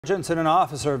Sergeant and an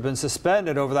officer have been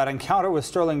suspended over that encounter with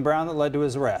Sterling Brown that led to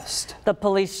his arrest. The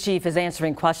police chief is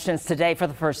answering questions today for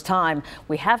the first time.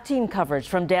 We have team coverage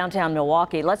from downtown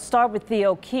Milwaukee. Let's start with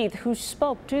Theo Keith, who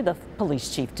spoke to the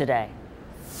police chief today.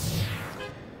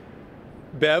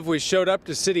 Bev, we showed up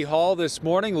to City Hall this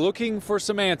morning looking for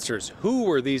some answers. Who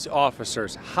were these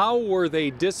officers? How were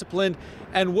they disciplined?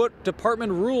 And what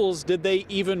department rules did they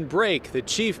even break? The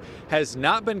chief has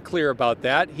not been clear about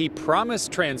that. He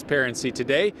promised transparency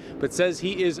today, but says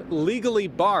he is legally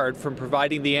barred from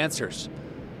providing the answers.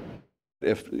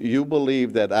 If you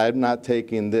believe that I'm not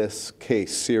taking this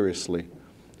case seriously,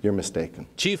 you're mistaken.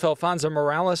 Chief Alfonso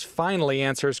Morales finally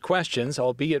answers questions,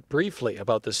 albeit briefly,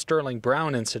 about the Sterling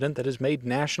Brown incident that has made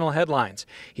national headlines.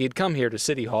 He had come here to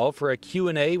City Hall for a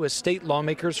Q&A with state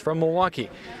lawmakers from Milwaukee.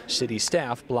 City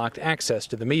staff blocked access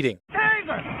to the meeting.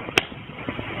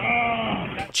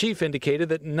 Chief indicated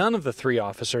that none of the three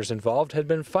officers involved had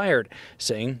been fired,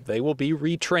 saying they will be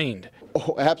retrained.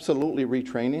 Oh, absolutely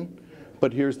retraining.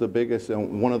 But here's the biggest,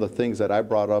 and one of the things that I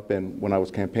brought up when I was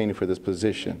campaigning for this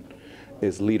position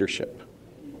is leadership.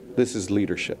 This is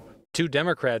leadership. Two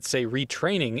Democrats say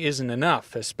retraining isn't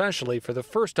enough, especially for the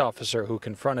first officer who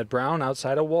confronted Brown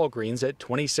outside of Walgreens at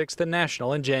 26th and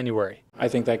National in January. I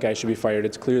think that guy should be fired.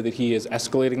 It's clear that he is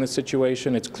escalating the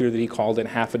situation. It's clear that he called in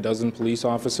half a dozen police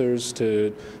officers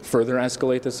to further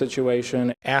escalate the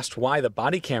situation. Asked why the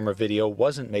body camera video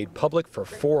wasn't made public for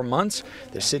 4 months,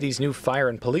 the city's new Fire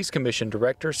and Police Commission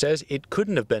director says it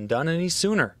couldn't have been done any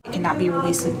sooner. It cannot be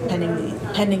released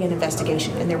pending an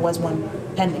investigation, and there was one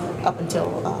pending up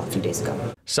until a few days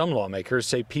ago. Some lawmakers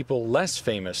say people less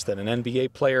famous than an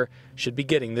NBA player should be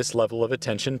getting this level of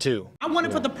attention too. I want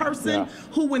it for the person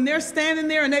who, when they're standing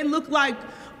there and they look like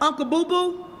Uncle Boo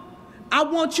Boo, I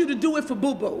want you to do it for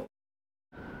Boo Boo.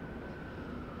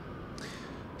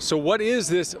 So what is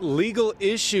this legal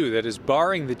issue that is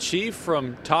barring the chief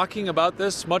from talking about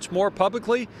this much more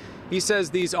publicly? He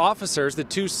says these officers, the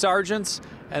two sergeants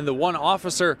and the one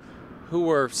officer who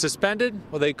were suspended,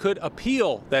 well, they could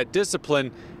appeal that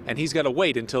discipline, and he's got to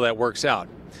wait until that works out.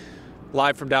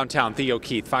 Live from downtown, Theo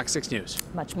Keith, Fox 6 News.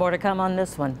 Much more to come on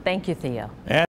this one. Thank you, Theo.